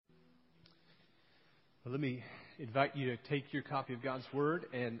Well, let me invite you to take your copy of God's Word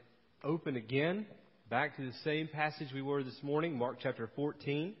and open again back to the same passage we were this morning, Mark chapter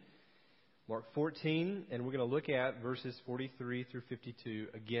 14. Mark 14, and we're going to look at verses 43 through 52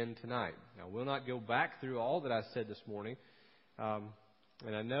 again tonight. Now, we'll not go back through all that I said this morning,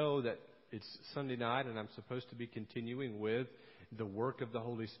 and I know that it's Sunday night, and I'm supposed to be continuing with the work of the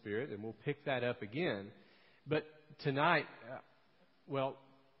Holy Spirit, and we'll pick that up again. But tonight,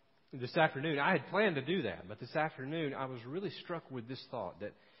 this afternoon, I had planned to do that, but this afternoon I was really struck with this thought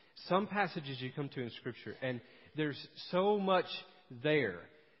that some passages you come to in Scripture, and there's so much there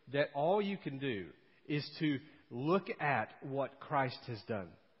that all you can do is to look at what Christ has done.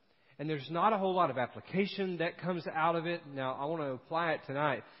 And there's not a whole lot of application that comes out of it. Now, I want to apply it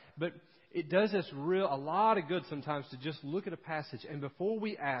tonight, but it does us a lot of good sometimes to just look at a passage, and before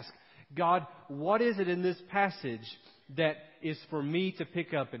we ask, God, what is it in this passage that is for me to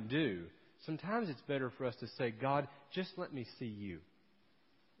pick up and do? Sometimes it's better for us to say, God, just let me see you.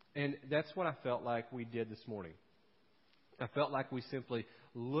 And that's what I felt like we did this morning. I felt like we simply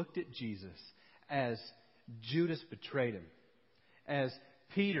looked at Jesus as Judas betrayed him, as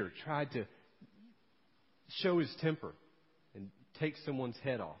Peter tried to show his temper and take someone's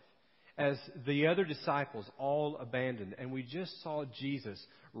head off, as the other disciples all abandoned, and we just saw Jesus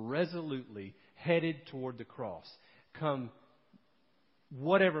resolutely headed toward the cross. Come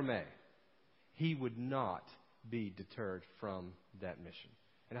whatever may, he would not be deterred from that mission.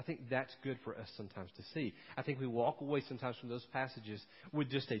 And I think that's good for us sometimes to see. I think we walk away sometimes from those passages with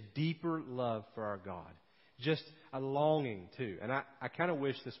just a deeper love for our God, just a longing to. And I kind of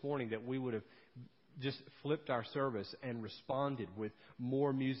wish this morning that we would have just flipped our service and responded with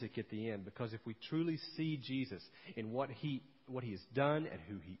more music at the end, because if we truly see Jesus in what he has done and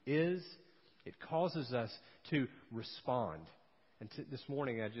who he is, it causes us to respond. And this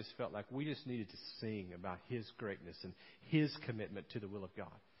morning I just felt like we just needed to sing about his greatness and his commitment to the will of God.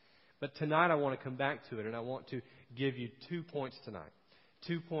 But tonight I want to come back to it, and I want to give you 2 points tonight.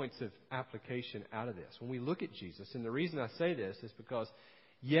 2 points of application out of this. When we look at Jesus, and the reason I say this is because,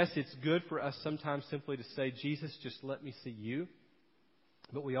 yes, it's good for us sometimes simply to say, Jesus, just let me see you.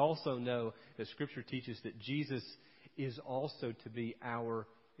 But we also know that Scripture teaches that Jesus is also to be our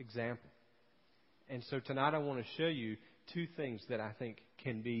example. And so tonight I want to show you 2 things that I think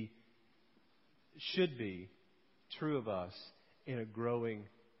should be true of us in a growing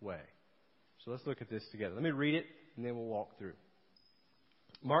way. So let's look at this together. Let me read it, and then we'll walk through.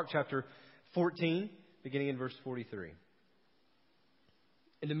 Mark chapter 14, beginning in verse 43.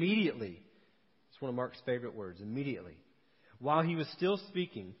 And immediately, it's one of Mark's favorite words, immediately, while he was still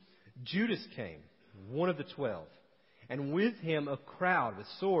speaking, Judas came, one of the 12, and with him a crowd with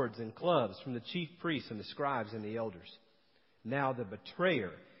swords and clubs from the chief priests and the scribes and the elders. Now the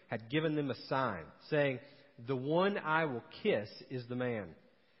betrayer had given them a sign, saying, "The one I will kiss is the man.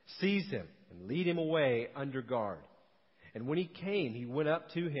 Seize him and lead him away under guard." And when he came, he went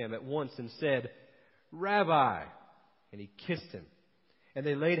up to him at once and said, "Rabbi," and he kissed him. And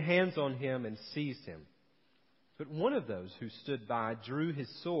they laid hands on him and seized him. But one of those who stood by drew his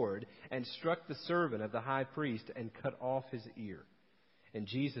sword and struck the servant of the high priest and cut off his ear. And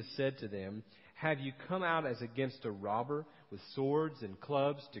Jesus said to them, "Have you come out as against a robber with swords and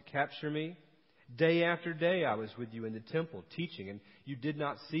clubs to capture me? Day after day I was with you in the temple teaching, and you did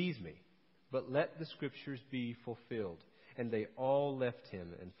not seize me. But let the Scriptures be fulfilled." And they all left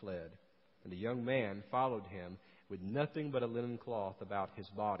him and fled. And the young man followed him with nothing but a linen cloth about his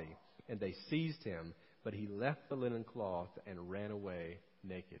body. And they seized him, but he left the linen cloth and ran away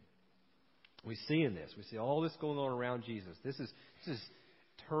naked. We see in this, we see all this going on around Jesus. This is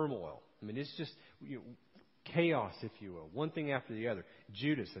turmoil. I mean, it's just chaos, if you will, one thing after the other.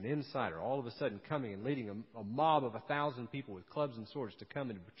 Judas, an insider, all of a sudden coming and leading a mob of 1,000 people with clubs and swords to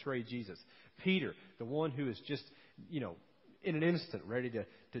come and betray Jesus. Peter, the one who is just, in an instant ready to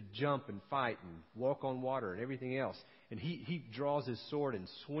jump and fight and walk on water and everything else. And he draws his sword and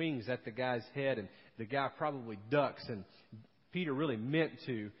swings at the guy's head, and the guy probably ducks. And Peter really meant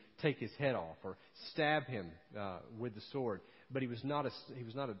to take his head off or stab him with the sword. But he was not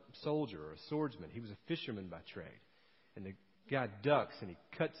a soldier or a swordsman. He was a fisherman by trade. And the guy ducks and he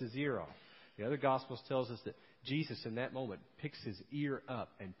cuts his ear off. The other Gospels tells us that Jesus in that moment picks his ear up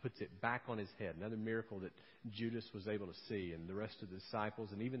and puts it back on his head. Another miracle that Judas was able to see, and the rest of the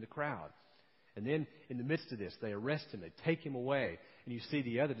disciples and even the crowd. And then in the midst of this, they arrest him. They take him away. And you see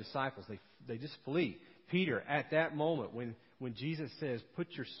the other disciples, they just flee. Peter, at that moment, when Jesus says,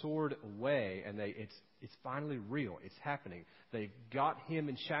 "Put your sword away," and it's finally real. It's happening. They've got him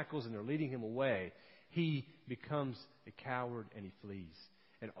in shackles and they're leading him away. He becomes a coward and he flees.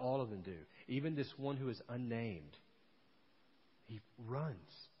 And all of them do. Even this one who is unnamed. He runs.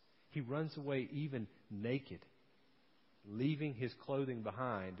 He runs away even naked, leaving his clothing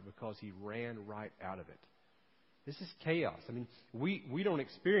behind because he ran right out of it. This is chaos. I mean, we don't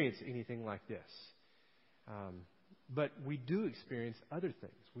experience anything like this. But we do experience other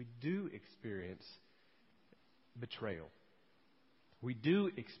things. We do experience betrayal. We do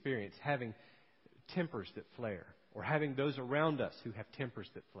experience having tempers that flare, or having those around us who have tempers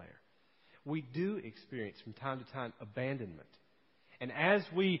that flare. We do experience from time to time abandonment. And as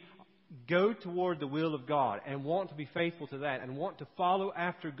we go toward the will of God and want to be faithful to that and want to follow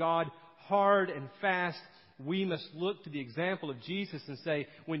after God hard and fast, we must look to the example of Jesus and say,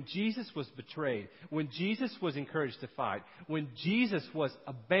 when Jesus was betrayed, when Jesus was encouraged to fight, when Jesus was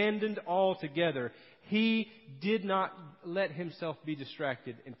abandoned altogether, He did not let Himself be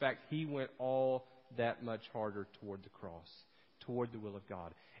distracted. In fact, He went all that much harder toward the cross, toward the will of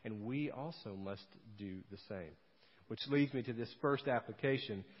God. And we also must do the same. Which leads me to this first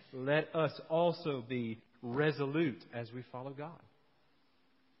application. Let us also be resolute as we follow God.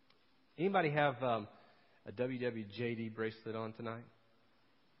 Anybody have a WWJD bracelet on tonight?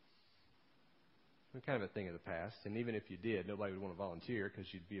 They're kind of a thing of the past. And even if you did, nobody would want to volunteer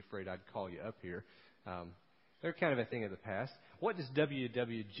because you'd be afraid I'd call you up here. They're kind of a thing of the past. What does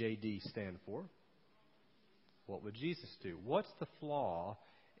WWJD stand for? What would Jesus do? What's the flaw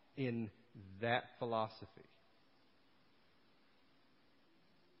in that philosophy?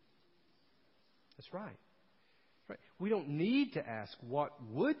 That's right. Right. We don't need to ask, what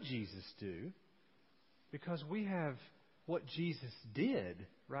would Jesus do? Because we have what Jesus did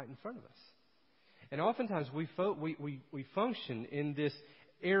right in front of us. And oftentimes we function in this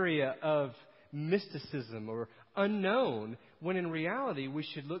area of mysticism or unknown, when in reality we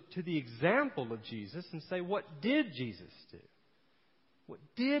should look to the example of Jesus and say, what did Jesus do? What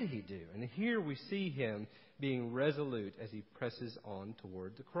did He do? And here we see Him being resolute as He presses on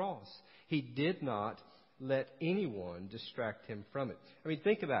toward the cross. He did not let anyone distract Him from it. I mean,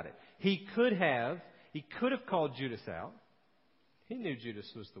 think about it. He could have called Judas out. He knew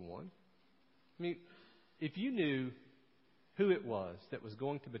Judas was the one. I mean, if you knew who it was that was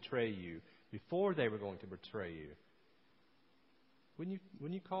going to betray you before they were going to betray you, wouldn't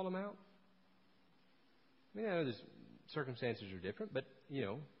you call them out? I mean, I know there's circumstances are different, but,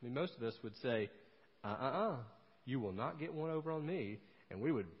 most of us would say, you will not get one over on me. And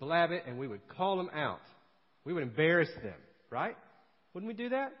we would blab it and we would call them out. We would embarrass them, right? Wouldn't we do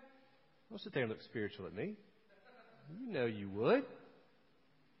that? Don't sit there and look spiritual at me. You know you would.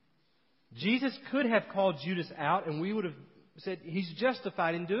 Jesus could have called Judas out, and we would have said he's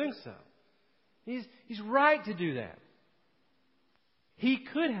justified in doing so. He's right to do that. He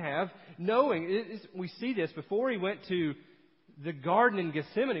could have, we see this before He went to the garden in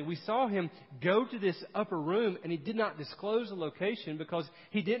Gethsemane. We saw Him go to this upper room, and He did not disclose the location because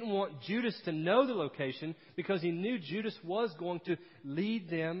He didn't want Judas to know the location, because He knew Judas was going to lead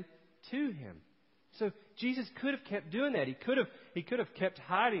them to Him. So Jesus could have kept doing that. He could have kept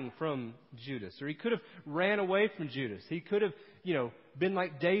hiding from Judas, or He could have ran away from Judas. He could have, been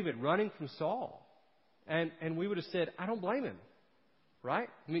like David running from Saul. And we would have said, I don't blame him. Right?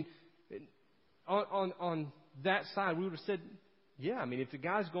 I mean, on that side, we would have said, yeah, I mean, if the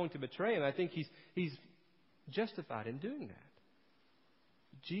guy's going to betray him, I think he's justified in doing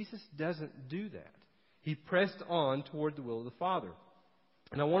that. Jesus doesn't do that. He pressed on toward the will of the Father.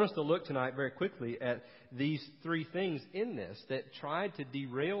 And I want us to look tonight very quickly at these three things in this that tried to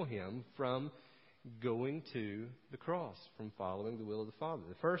derail Him from going to the cross, from following the will of the Father.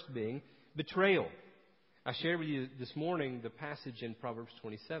 The first being betrayal. I shared with you this morning the passage in Proverbs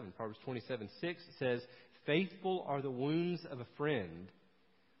 27. Proverbs 27:6 says, faithful are the wounds of a friend,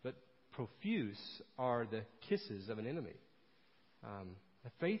 but profuse are the kisses of an enemy.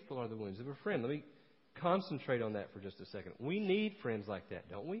 Faithful are the wounds of a friend. Let me concentrate on that for just a second. We need friends like that,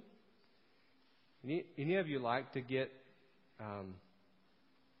 don't we? Any of you like to get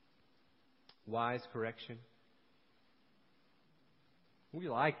wise correction? We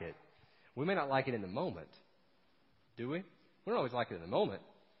like it. We may not like it in the moment, do we? We don't always like it in the moment.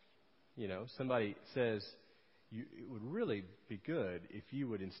 Somebody says, it would really be good if you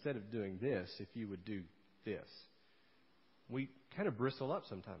would, instead of doing this, if you would do this. We kind of bristle up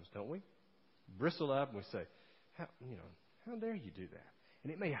sometimes, don't we? Bristle up and we say, how dare you do that?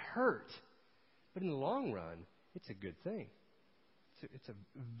 And it may hurt, but in the long run, it's a good thing. It's a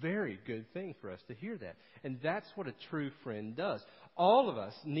very good thing for us to hear that. And that's what a true friend does. All of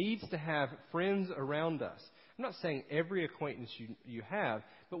us needs to have friends around us. I'm not saying every acquaintance you have,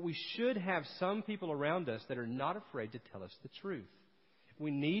 but we should have some people around us that are not afraid to tell us the truth.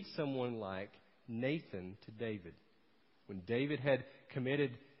 we need someone like Nathan to David. When David had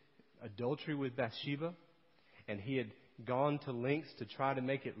committed adultery with Bathsheba, and he had gone to lengths to try to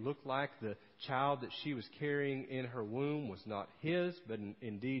make it look like the child that she was carrying in her womb was not his, but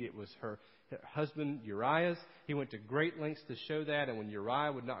indeed it was her husband Uriah's. He went to great lengths to show that, and when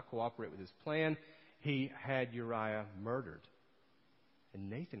Uriah would not cooperate with his plan, he had Uriah murdered. And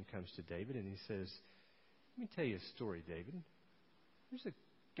Nathan comes to David and he says, let me tell you a story, David. There's a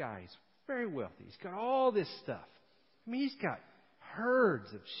guy, he's very wealthy. He's got all this stuff. I mean, he's got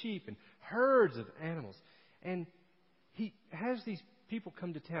herds of sheep and herds of animals. And he has these people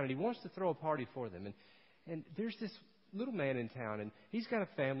come to town, and he wants to throw a party for them. And there's this little man in town, and he's got a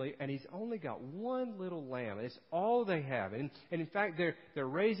family, and he's only got one little lamb. It's all they have. And in fact, they're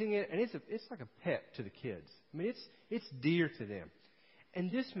raising it, and it's like a pet to the kids. I mean, it's dear to them. And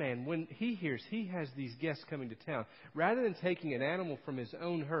this man, when he hears he has these guests coming to town, rather than taking an animal from his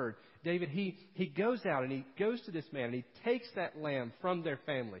own herd, David, he goes out and he goes to this man and he takes that lamb from their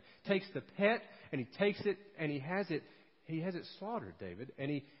family, takes the pet and he takes it and he has it slaughtered, David,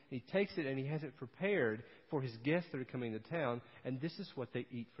 and he takes it and he has it prepared for his guests that are coming to town, and this is what they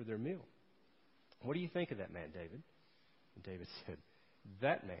eat for their meal. What do you think of that man, David? And David said,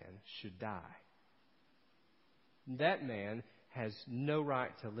 that man should die. That man has no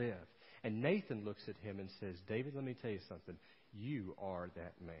right to live. And Nathan looks at him and says, David, let me tell you something. You are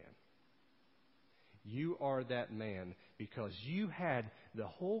that man. You are that man because you had the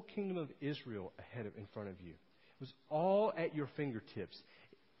whole kingdom of Israel in front of you. It was all at your fingertips.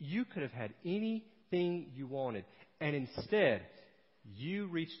 You could have had anything you wanted. And instead, you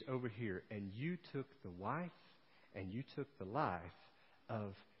reached over here and you took the wife and you took the life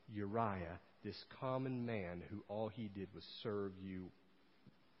of Uriah, this common man who all he did was serve you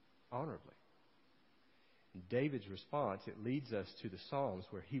honorably. And David's response, it leads us to the Psalms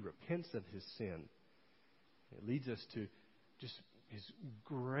where he repents of his sin. It leads us to just his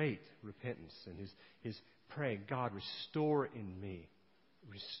great repentance and his praying, God, restore in me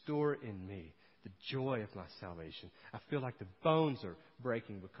the joy of my salvation. I feel like the bones are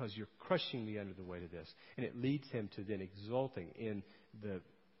breaking because you're crushing me under the weight of this. And it leads him to then exulting in the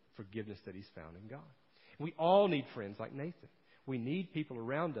forgiveness that he's found in God. We all need friends like Nathan. We need people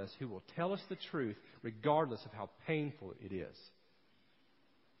around us who will tell us the truth regardless of how painful it is.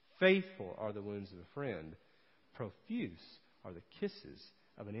 Faithful are the wounds of a friend. Profuse are the kisses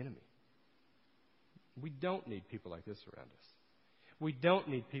of an enemy. We don't need people like this around us. We don't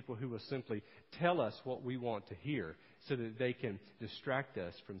need people who will simply tell us what we want to hear so that they can distract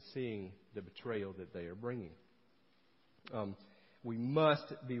us from seeing the betrayal that they are bringing. We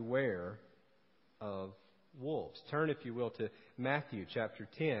must beware of wolves. Turn, if you will, to Matthew chapter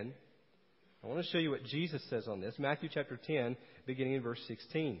 10. I want to show you what Jesus says on this. Matthew chapter 10, beginning in verse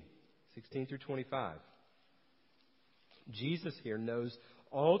 16 through 25. Jesus here knows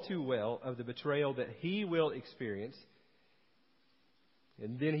all too well of the betrayal that he will experience.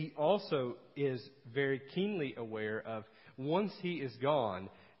 And then he also is very keenly aware of, once he is gone,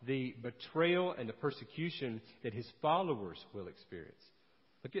 the betrayal and the persecution that his followers will experience.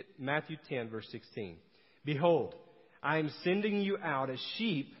 Look at Matthew 10, verse 16. Behold, I am sending you out as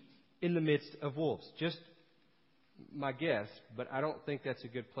sheep in the midst of wolves. Just my guess, but I don't think that's a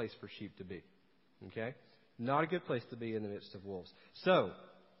good place for sheep to be. Okay? Not a good place to be in the midst of wolves. So,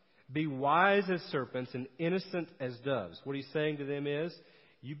 be wise as serpents and innocent as doves. What he's saying to them is,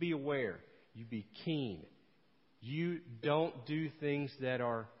 you be aware, you be keen. You don't do things that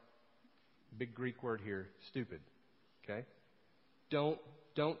are, big Greek word here, stupid. Okay? Don't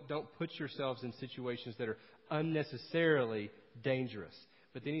put yourselves in situations that are unnecessarily dangerous.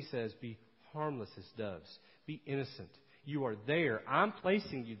 But then he says, be harmless as doves. Be innocent. You are there. I'm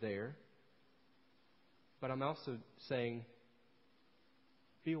placing you there. But I'm also saying,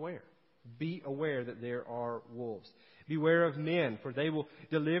 be aware. Be aware that there are wolves. Beware of men, for they will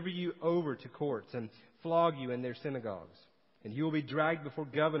deliver you over to courts and flog you in their synagogues. And you will be dragged before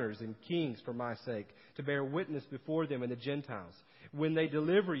governors and kings for my sake, to bear witness before them and the Gentiles. When they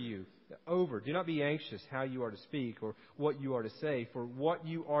deliver you over, do not be anxious how you are to speak or what you are to say, for what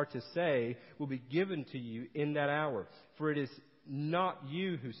you are to say will be given to you in that hour. For it is not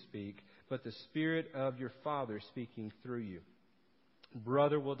you who speak, but the Spirit of your Father speaking through you.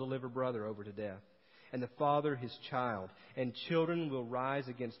 Brother will deliver brother over to death, and the father his child. And children will rise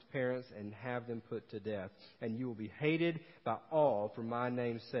against parents and have them put to death. And you will be hated by all for my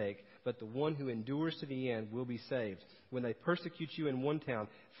name's sake, but the one who endures to the end will be saved. When they persecute you in one town,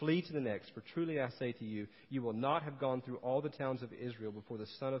 flee to the next. For truly I say to you, you will not have gone through all the towns of Israel before the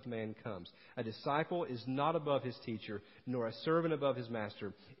Son of Man comes. A disciple is not above his teacher, nor a servant above his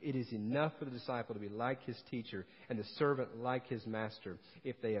master. It is enough for the disciple to be like his teacher, and the servant like his master.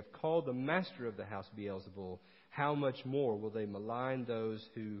 If they have called the master of the house Beelzebul, how much more will they malign those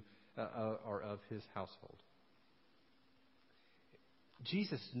who are of his household?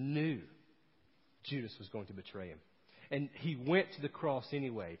 Jesus knew Judas was going to betray him. And he went to the cross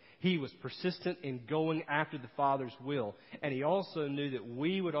anyway. He was persistent in going after the Father's will. And he also knew that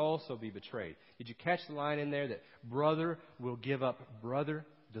we would also be betrayed. Did you catch the line in there that brother will give up brother,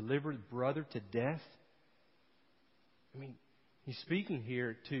 deliver brother to death? I mean, he's speaking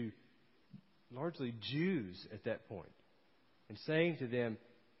here to largely Jews at that point and saying to them,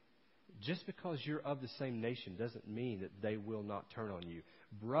 just because you're of the same nation doesn't mean that they will not turn on you.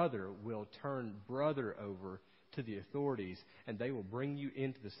 Brother will turn brother over to the authorities, and they will bring you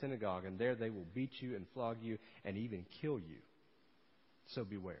into the synagogue, and there they will beat you and flog you and even kill you. So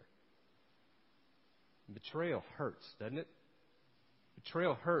beware. Betrayal hurts, doesn't it?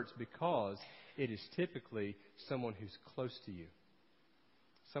 Betrayal hurts because it is typically someone who's close to you,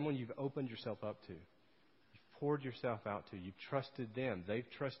 someone you've opened yourself up to. You've poured yourself out to. You've trusted them. They've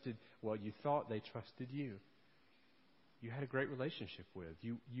trusted, well, you thought they trusted you. You had a great relationship with.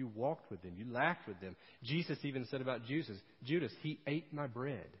 You walked with them. You laughed with them. Jesus even said about Judas, he ate my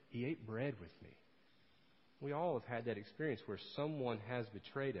bread. He ate bread with me. We all have had that experience where someone has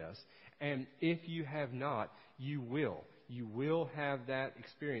betrayed us. And if you have not, you will. You will have that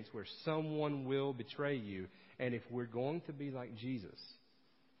experience where someone will betray you. And if we're going to be like Jesus,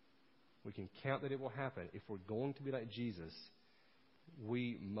 we can count that it will happen. If we're going to be like Jesus,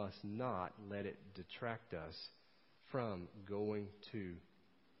 we must not let it detract us from going to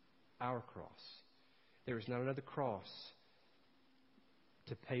our cross. There is not another cross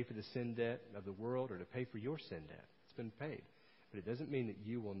to pay for the sin debt of the world or to pay for your sin debt. It's been paid. But it doesn't mean that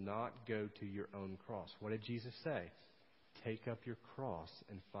you will not go to your own cross. What did Jesus say? Take up your cross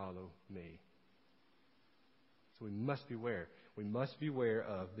and follow me. So we must beware. We must beware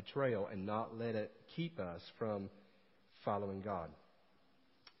of betrayal and not let it keep us from following God.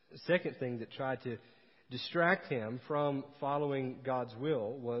 The second thing that tried to distract him from following God's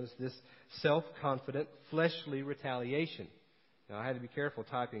will was this self-confident, fleshly retaliation. Now, I had to be careful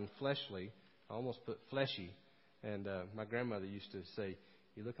typing fleshly. I almost put fleshy. And my grandmother used to say,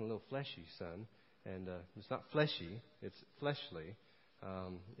 you're looking a little fleshy, son. And it's not fleshy, it's fleshly.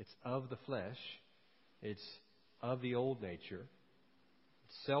 It's of the flesh. It's of the old nature.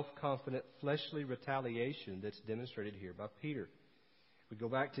 Self-confident, fleshly retaliation that's demonstrated here by Peter. We go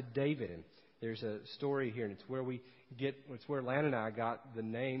back to David, and there's a story here, and it's where Lan and I got the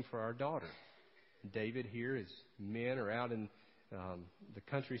name for our daughter. David here, his men are out in the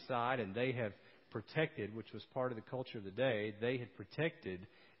countryside, and they have protected, which was part of the culture of the day, they had protected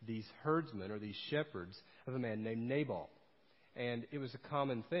these herdsmen or these shepherds of a man named Nabal. And it was a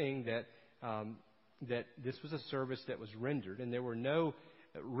common thing that this was a service that was rendered, and there were no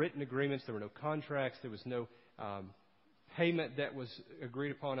written agreements, there were no contracts, there was no payment that was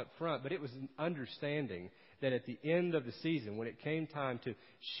agreed upon up front, but it was an understanding that at the end of the season, when it came time to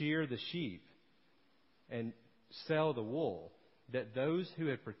shear the sheep and sell the wool, that those who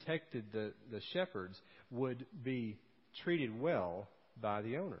had protected the shepherds would be treated well by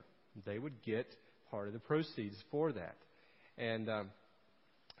the owner. They would get part of the proceeds for that. And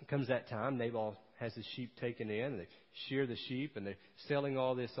comes that time, Nabal has his sheep taken in, and they shear the sheep, and they're selling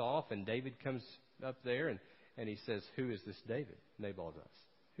all this off, and David comes up there, and he says, who is this David? Nabal does.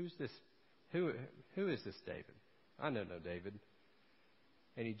 Who's this? Who is this David? I know no David.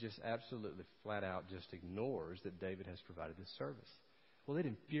 And he just absolutely flat out just ignores that David has provided this service. Well, it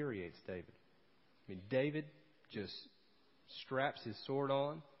infuriates David. I mean, David just straps his sword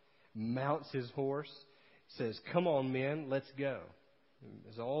on, mounts his horse, says, come on, men, let's go. And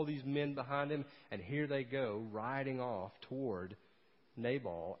there's all these men behind him, and here they go, riding off toward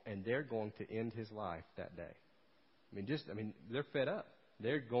Nabal, and they're going to end his life that day. They're fed up.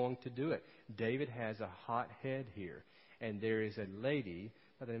 They're going to do it. David has a hot head here. And there is a lady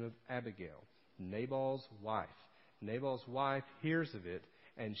by the name of Abigail, Nabal's wife. Nabal's wife hears of it,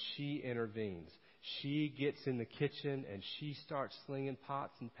 and she intervenes. She gets in the kitchen, and she starts slinging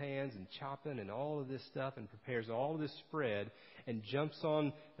pots and pans and chopping and all of this stuff and prepares all of this spread. and jumps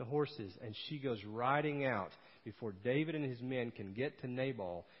on the horses, and she goes riding out. Before David and his men can get to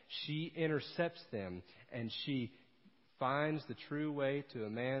Nabal, she intercepts them, and she finds the true way to a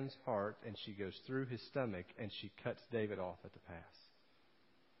man's heart, and she goes through his stomach, and she cuts David off at the pass.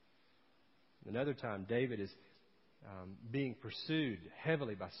 Another time, David is being pursued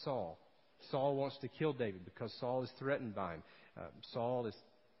heavily by Saul. Saul wants to kill David because Saul is threatened by him. Saul has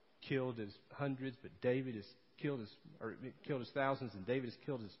killed his hundreds, but David has killed his thousands, and David has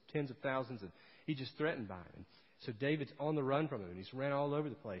killed his tens of thousands, and he's just threatened by him. And so David's on the run from him, and he's ran all over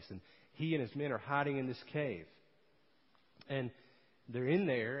the place, and he and his men are hiding in this cave. And they're in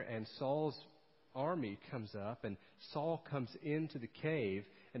there, and Saul's army comes up, and Saul comes into the cave,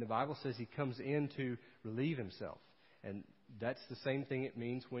 and the Bible says he comes in to relieve himself. And that's the same thing it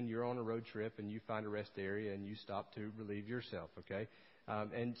means when you're on a road trip and you find a rest area and you stop to relieve yourself, okay?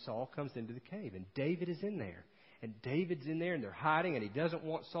 And Saul comes into the cave, and David is in there. And David's in there, and they're hiding, and he doesn't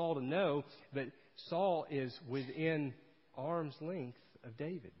want Saul to know, but Saul is within arm's length of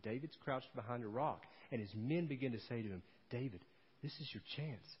David. David's crouched behind a rock, and his men begin to say to him, David, this is your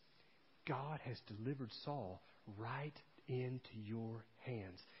chance. God has delivered Saul right into your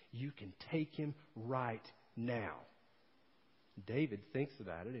hands. You can take him right now. David thinks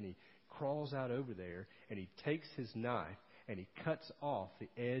about it, and he crawls out over there, and he takes his knife, and he cuts off the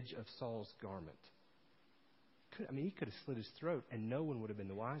edge of Saul's garment. He could have slit his throat, and no one would have been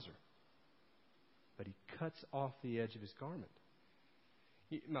the wiser. But he cuts off the edge of his garment.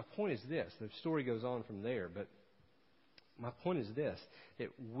 My point is this. The story goes on from there, but my point is this, that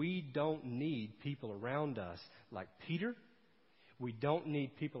we don't need people around us like Peter. We don't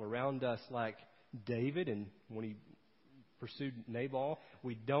need people around us like David, and when he pursued Nabal.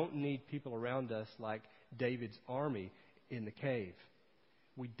 We don't need people around us like David's army in the cave.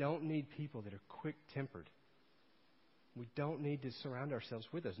 We don't need people that are quick-tempered. We don't need to surround ourselves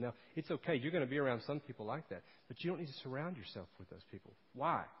with those. Now, it's okay. You're going to be around some people like that, but you don't need to surround yourself with those people.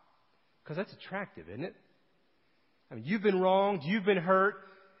 Why? Because that's attractive, isn't it? You've been wronged. You've been hurt.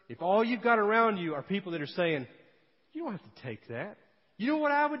 If all you've got around you are people that are saying, you don't have to take that. You know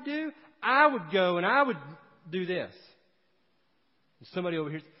what I would do? I would go and I would do this. And somebody over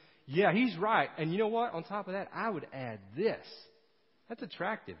here, yeah, he's right. And you know what? On top of that, I would add this. That's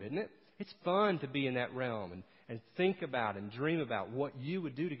attractive, isn't it? It's fun to be in that realm and think about and dream about what you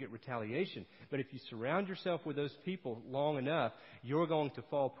would do to get retaliation. But if you surround yourself with those people long enough, you're going to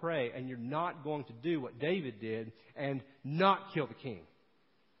fall prey, and you're not going to do what David did and not kill the king.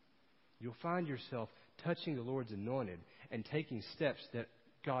 You'll find yourself touching the Lord's anointed and taking steps that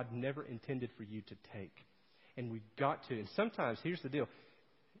God never intended for you to take. And we've got to. And sometimes, here's the deal.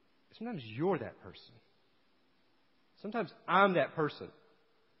 Sometimes you're that person. Sometimes I'm that person.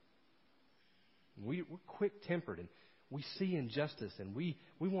 We're quick-tempered, and we see injustice, and we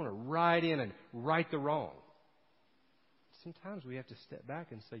want to ride in and right the wrong. Sometimes we have to step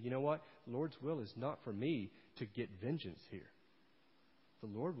back and say, you know what? The Lord's will is not for me to get vengeance here. The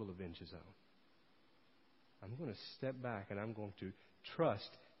Lord will avenge His own. I'm going to step back, and I'm going to trust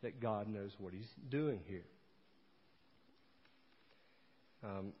that God knows what He's doing here.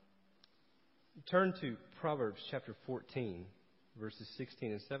 Turn to Proverbs chapter 14, verses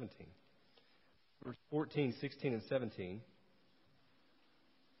 16 and 17. Verse 14, 16, and 17.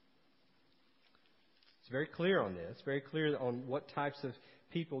 It's very clear on this, very clear on what types of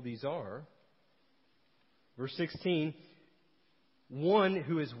people these are. Verse 16, one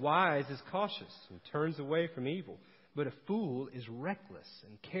who is wise is cautious and turns away from evil, but a fool is reckless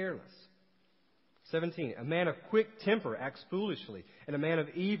and careless. 17, a man of quick temper acts foolishly, and a man of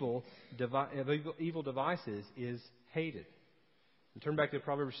evil devices is hated. And turn back to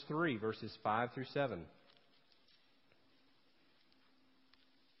Proverbs 3, verses 5 through 7.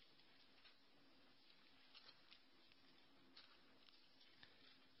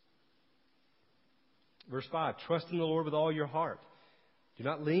 Verse 5, trust in the Lord with all your heart. Do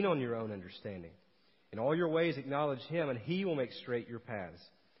not lean on your own understanding. In all your ways acknowledge Him, and He will make straight your paths.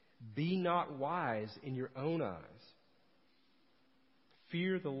 Be not wise in your own eyes.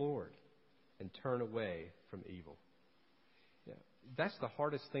 Fear the Lord and turn away from evil. That's the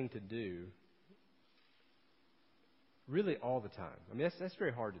hardest thing to do, really all the time. That's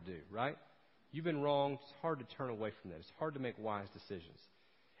very hard to do, right? You've been wronged. It's hard to turn away from that. It's hard to make wise decisions.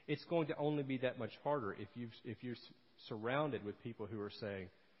 It's going to only be that much harder if you're surrounded with people who are saying,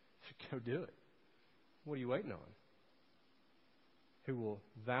 go do it. What are you waiting on? Who will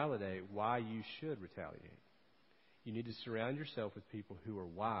validate why you should retaliate. You need to surround yourself with people who are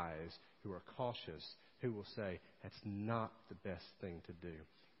wise, who are cautious, who will say, that's not the best thing to do.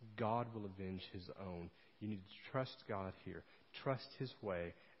 God will avenge His own. You need to trust God here. trust His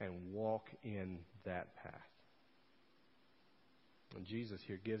way, and walk in that path. And Jesus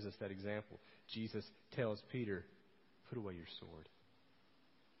here gives us that example. Jesus tells Peter, put away your sword.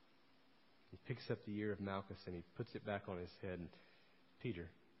 He picks up the ear of Malchus and he puts it back on his head. And Peter,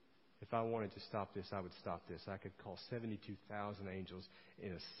 if I wanted to stop this, I would stop this. I could call 72,000 angels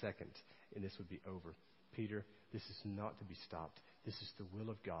in a second, and this would be over. Peter, this is not to be stopped. This is the will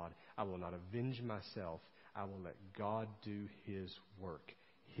of God. I will not avenge myself. I will let God do His work.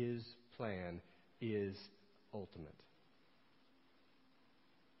 His plan is ultimate.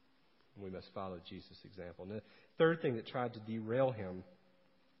 We must follow Jesus' example. And the third thing that tried to derail him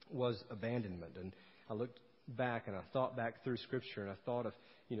was abandonment. And I looked back and I thought back through Scripture, and I thought of,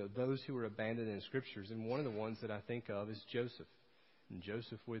 those who were abandoned in Scriptures. And one of the ones that I think of is Joseph. And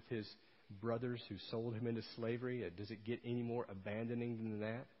Joseph with his brothers who sold him into slavery. Does it get any more abandoning than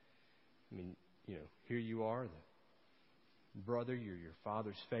that? I mean, here you are, the brother, you're your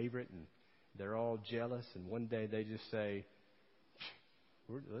father's favorite, and they're all jealous. And one day they just say,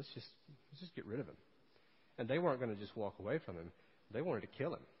 let's just get rid of him. And they weren't going to just walk away from him. They wanted to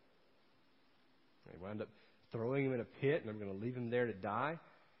kill him. They wound up throwing him in a pit, and they're going to leave him there to die.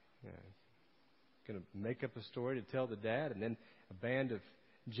 Going to make up a story to tell the dad, and then a band of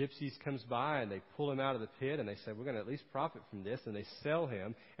gypsies comes by, and they pull him out of the pit, and they say, we're going to at least profit from this, and they sell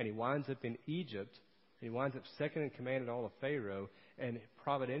him, and he winds up in Egypt. He winds up second in command in all of Pharaoh, and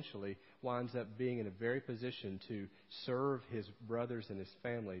providentially winds up being in a very position to serve his brothers and his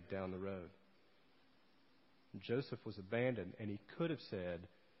family down the road. Joseph was abandoned, and he could have said,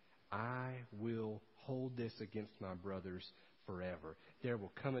 I will hold this against my brothers forever. There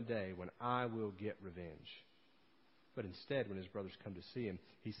will come a day when I will get revenge. But instead, when his brothers come to see him,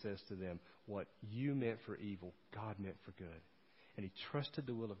 he says to them, what you meant for evil, God meant for good. And he trusted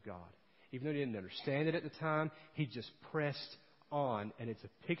the will of God. Even though he didn't understand it at the time, he just pressed on. And it's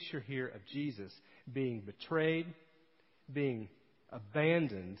a picture here of Jesus being betrayed, being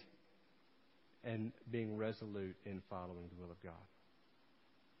abandoned, and being resolute in following the will of God.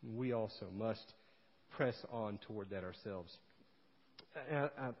 We also must press on toward that ourselves.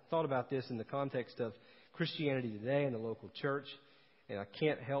 I thought about this in the context of Christianity today in the local church, and I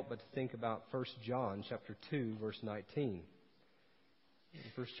can't help but to think about 1 John chapter 2, verse 19.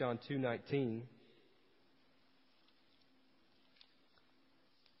 1 John 2:19.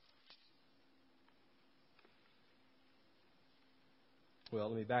 Well,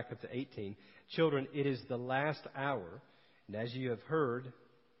 let me back up to 18. Children, it is the last hour, and as you have heard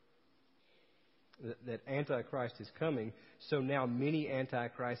that Antichrist is coming, so now many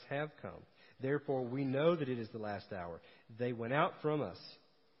Antichrists have come. Therefore, we know that it is the last hour. They went out from us.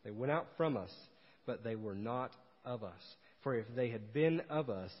 But they were not of us. For if they had been of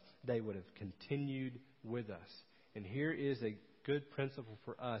us, they would have continued with us. And here is a good principle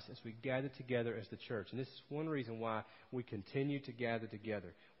for us as we gather together as the church. And this is one reason why we continue to gather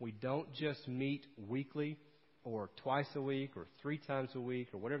together. We don't just meet weekly or twice a week or 3 times a week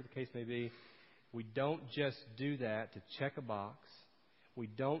or whatever the case may be. We don't just do that to check a box. We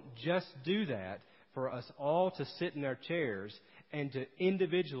don't just do that for us all to sit in our chairs and to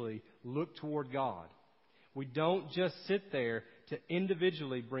individually look toward God. We don't just sit there to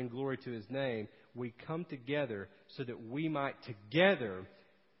individually bring glory to His name. We come together so that we might together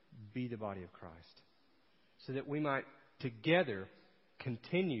be the body of Christ. So that we might together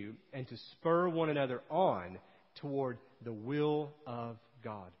continue and to spur one another on toward the will of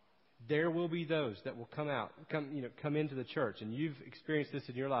God. There will be those that will come into the church, and you've experienced this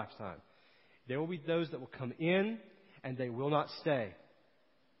in your lifetime. There will be those that will come in and they will not stay.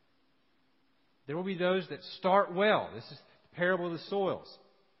 There will be those that start well. This is the parable of the soils.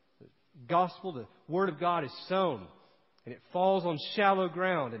 The gospel, the Word of God is sown, and it falls on shallow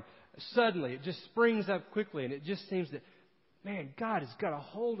ground, and suddenly it just springs up quickly, and it just seems that, man, God has got a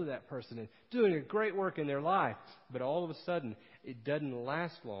hold of that person and doing a great work in their life. But all of a sudden, it doesn't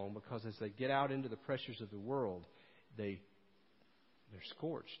last long, because as they get out into the pressures of the world, they're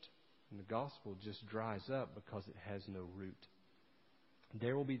scorched. And the gospel just dries up because it has no root.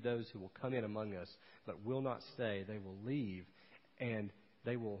 There will be those who will come in among us but will not stay. They will leave, and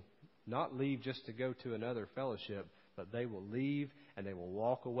they will not leave just to go to another fellowship, but they will leave and they will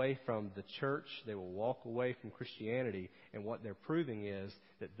walk away from the church. They will walk away from Christianity, and what they're proving is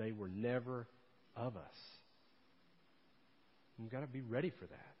that they were never of us. We've got to be ready for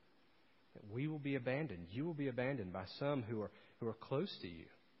that. That we will be abandoned. You will be abandoned by some who are close to you.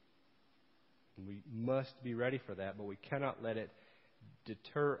 And we must be ready for that, but we cannot let it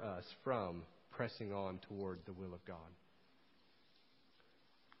deter us from pressing on toward the will of God.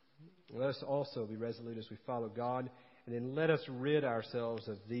 Let us also be resolute as we follow God And then let us rid ourselves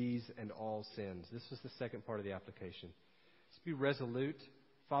of these and all sins. This was the second part of the application. Let's be resolute.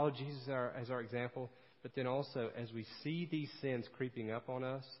 Follow Jesus as our example. But then also, as we see these sins creeping up on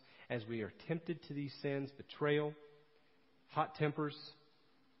us, as we are tempted to these sins, betrayal, hot tempers,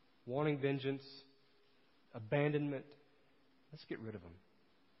 wanting vengeance, abandonment, let's get rid of them.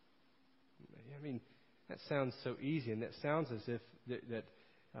 I mean, that sounds so easy, and that sounds as if that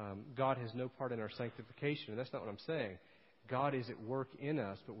God has no part in our sanctification. And that's not what I'm saying. God is at work in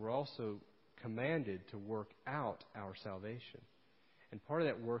us, but we're also commanded to work out our salvation. And part of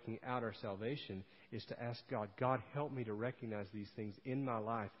that working out our salvation is to ask God, God, help me to recognize these things in my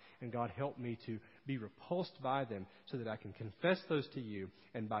life. And God, help me to be repulsed by them so that I can confess those to you.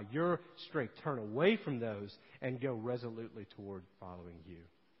 And by your strength, turn away from those and go resolutely toward following you.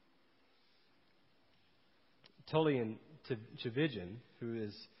 Tullian Chivijan, who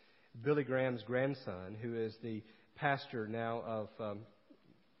is Billy Graham's grandson, who is the pastor now of,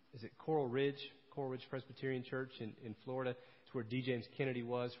 is it Coral Ridge Presbyterian Church in Florida. It's where D. James Kennedy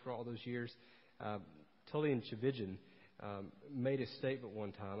was for all those years. Tullian Chivijan made a statement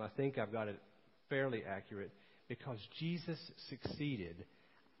one time. I think I've got it fairly accurate. Because Jesus succeeded,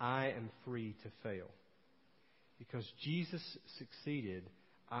 I am free to fail. Because Jesus succeeded,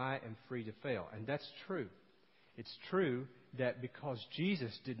 I am free to fail. And that's true. It's true that because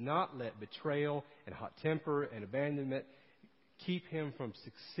Jesus did not let betrayal and hot temper and abandonment keep him from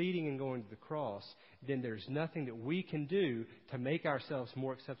succeeding and going to the cross, then there's nothing that we can do to make ourselves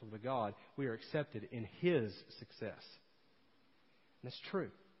more acceptable to God. We are accepted in His success. And that's true.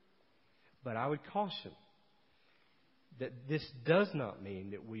 But I would caution that this does not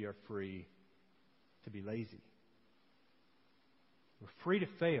mean that we are free to be lazy. We're free to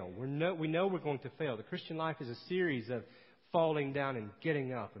fail. We know we're going to fail. The Christian life is a series of falling down and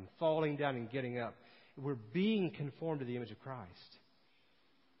getting up and falling down and getting up. We're being conformed to the image of Christ.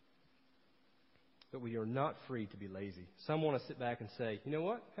 But we are not free to be lazy. Some want to sit back and say, you know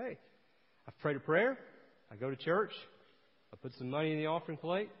what? Hey, I've prayed a prayer. I go to church. I put some money in the offering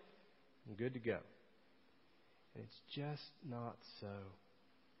plate. I'm good to go. And it's just not so.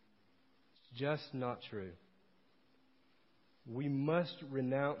 It's just not true. We must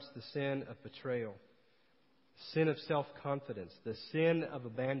renounce the sin of betrayal, the sin of self-confidence, the sin of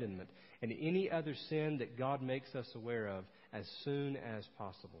abandonment, and any other sin that God makes us aware of as soon as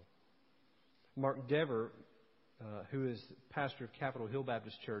possible. Mark Dever, who is pastor of Capitol Hill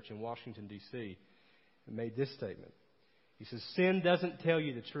Baptist Church in Washington, D.C., made this statement. He says, sin doesn't tell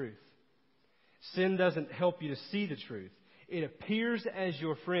you the truth. Sin doesn't help you to see the truth. It appears as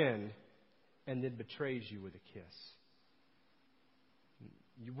your friend and then betrays you with a kiss.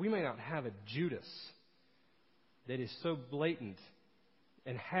 We may not have a Judas that is so blatant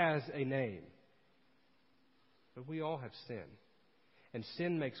and has a name, but we all have sin. And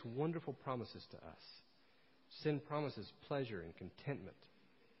sin makes wonderful promises to us. Sin promises pleasure and contentment.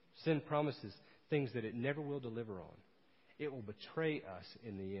 Sin promises things that it never will deliver on. It will betray us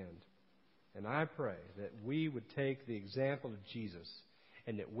in the end. And I pray that we would take the example of Jesus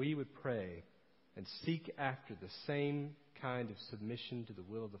and that we would pray and seek after the same kind of submission to the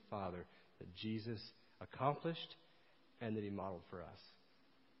will of the Father that Jesus accomplished and that He modeled for us.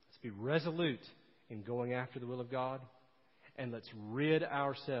 Let's be resolute in going after the will of God, and let's rid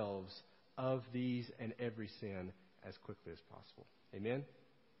ourselves of these and every sin as quickly as possible. Amen?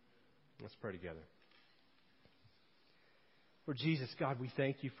 Let's pray together. Lord Jesus, God, we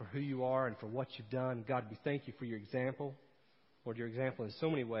thank You for who You are and for what You've done. God, we thank You for Your example. Lord, Your example in so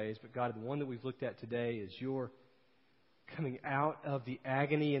many ways, but God, the one that we've looked at today is Your coming out of the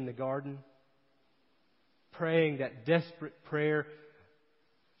agony in the garden, praying that desperate prayer,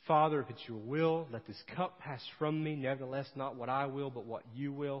 Father, if it's Your will, let this cup pass from me. Nevertheless, not what I will, but what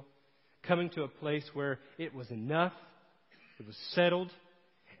You will. Coming to a place where it was enough, it was settled,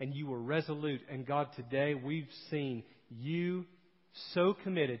 and You were resolute. And God, today we've seen You so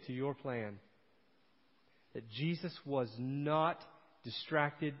committed to Your plan that Jesus was not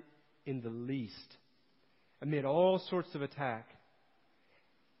distracted in the least amid all sorts of attack.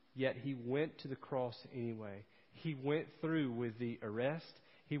 Yet He went to the cross anyway. He went through with the arrest.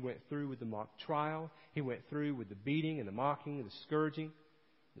 He went through with the mock trial. He went through with the beating and the mocking and the scourging,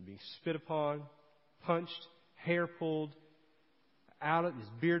 and being spit upon, punched, hair pulled out of his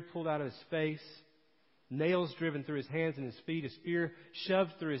beard pulled out of his face, nails driven through his hands and his feet, a spear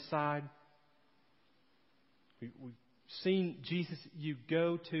shoved through his side. We've seen Jesus, You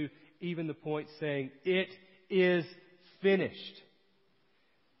go to even the point saying, it is finished.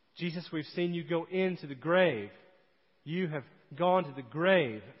 Jesus, we've seen You go into the grave. You have gone to the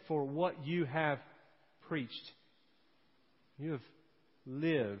grave for what You have preached. You have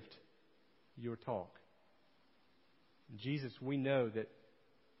lived your talk. Jesus, we know that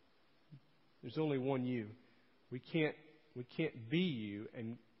there's only one you. We can't be you.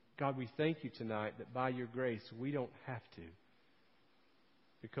 And God, we thank you tonight that by your grace we don't have to.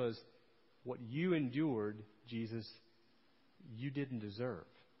 Because what you endured, Jesus, you didn't deserve.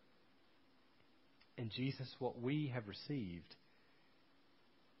 And Jesus, what we have received,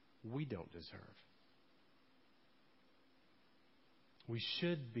 we don't deserve. We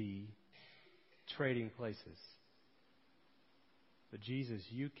should be trading places. But Jesus,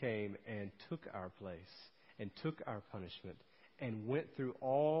 you came and took our place and took our punishment and went through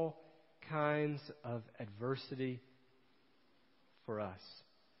all kinds of adversity for us.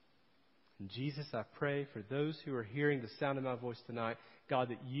 And Jesus, I pray for those who are hearing the sound of my voice tonight, God,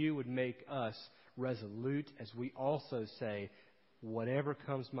 that you would make us resolute as we also say, whatever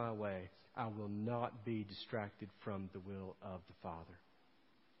comes my way, I will not be distracted from the will of the Father.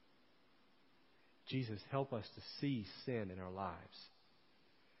 Jesus, help us to see sin in our lives.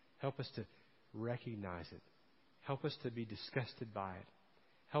 Help us to recognize it. Help us to be disgusted by it.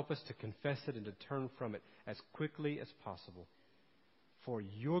 Help us to confess it and to turn from it as quickly as possible for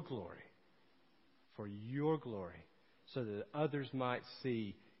your glory. For your glory. So that others might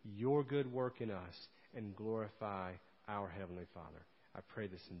see your good work in us and glorify our Heavenly Father. I pray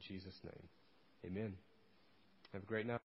this in Jesus' name. Amen. Have a great night.